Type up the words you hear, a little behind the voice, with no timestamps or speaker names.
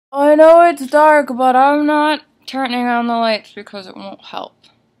know it's dark, but I'm not turning on the lights because it won't help.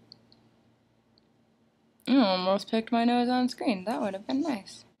 Almost picked my nose on screen. That would have been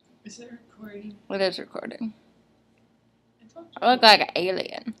nice. Is it recording? It is recording. I look like an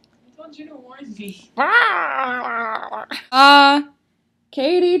alien. I told you to warn me.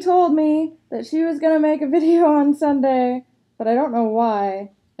 Katie told me that she was gonna make a video on Sunday, but I don't know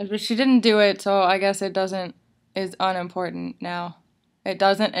why. But she didn't do it, so I guess it doesn't, is unimportant now.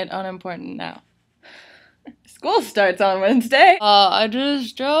 Unimportant now. School starts on Wednesday. I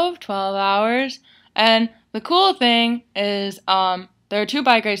just drove 12 hours, and the cool thing is, there are 2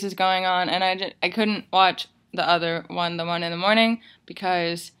 bike races going on, and I couldn't watch the other one, the one in the morning,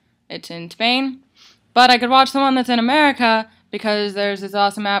 because it's in Spain. But I could watch the one that's in America, because there's this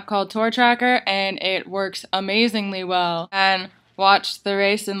awesome app called Tour Tracker, and it works amazingly well. And watch the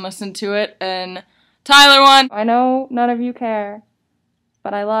race and listen to it, and Tyler won! I know none of you care,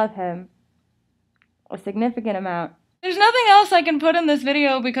 but I love him. A significant amount. There's nothing else I can put in this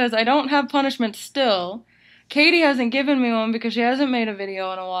video because I don't have punishment still. Katie hasn't given me one because she hasn't made a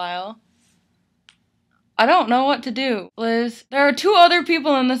video in a while. I don't know what to do. Liz, there are 2 other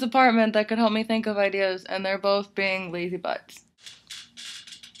people in this apartment that could help me think of ideas, and they're both being lazy butts.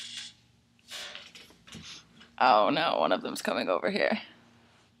 Oh no, one of them's coming over here.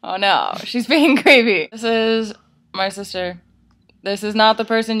 Oh no, she's being creepy. This is my sister. This is not the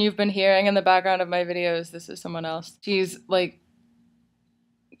person you've been hearing in the background of my videos. This is someone else. She's like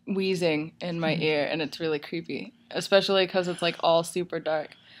wheezing in my ear, and it's really creepy, especially because it's like all super dark.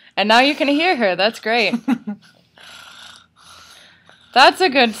 And now you can hear her. That's great. That's a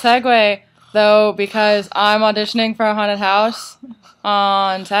good segue, though, because I'm auditioning for a haunted house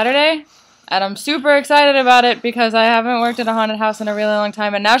on Saturday, and I'm super excited about it because I haven't worked at a haunted house in a really long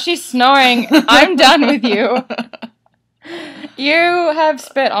time, and now she's snoring. I'm done with you. You have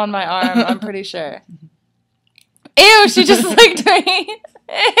spit on my arm, I'm pretty sure. Ew, she just licked me. Ew.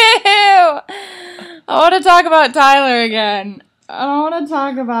 I want to talk about Tyler again. I don't want to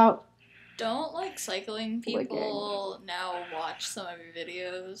talk about... Don't, like, cycling people now watch some of your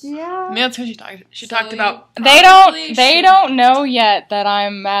videos. Yeah. Maybe that's because she talked about... They don't know yet that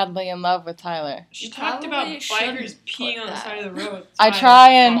I'm madly in love with Tyler. She talked about bikers peeing on the side of the road. I try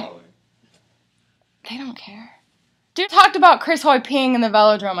and... They don't care. Dude talked about Chris Hoy peeing in the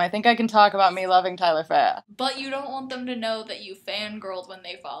velodrome. I think I can talk about me loving Tyler Farrar. But you don't want them to know that you fangirled when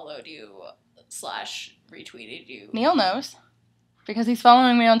they followed you / retweeted you. Neil knows. Because he's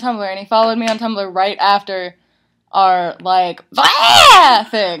following me on Tumblr, and he followed me on Tumblr right after our, like,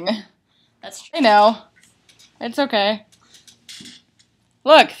 thing. That's true. I know. It's okay.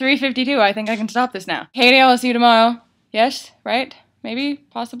 Look, 3:52. I think I can stop this now. Katie, I'll see you tomorrow. Yes? Right? Maybe?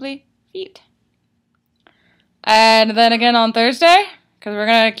 Possibly? Feet. And then again on Thursday, because we're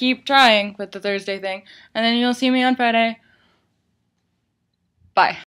going to keep trying with the Thursday thing. And then you'll see me on Friday. Bye.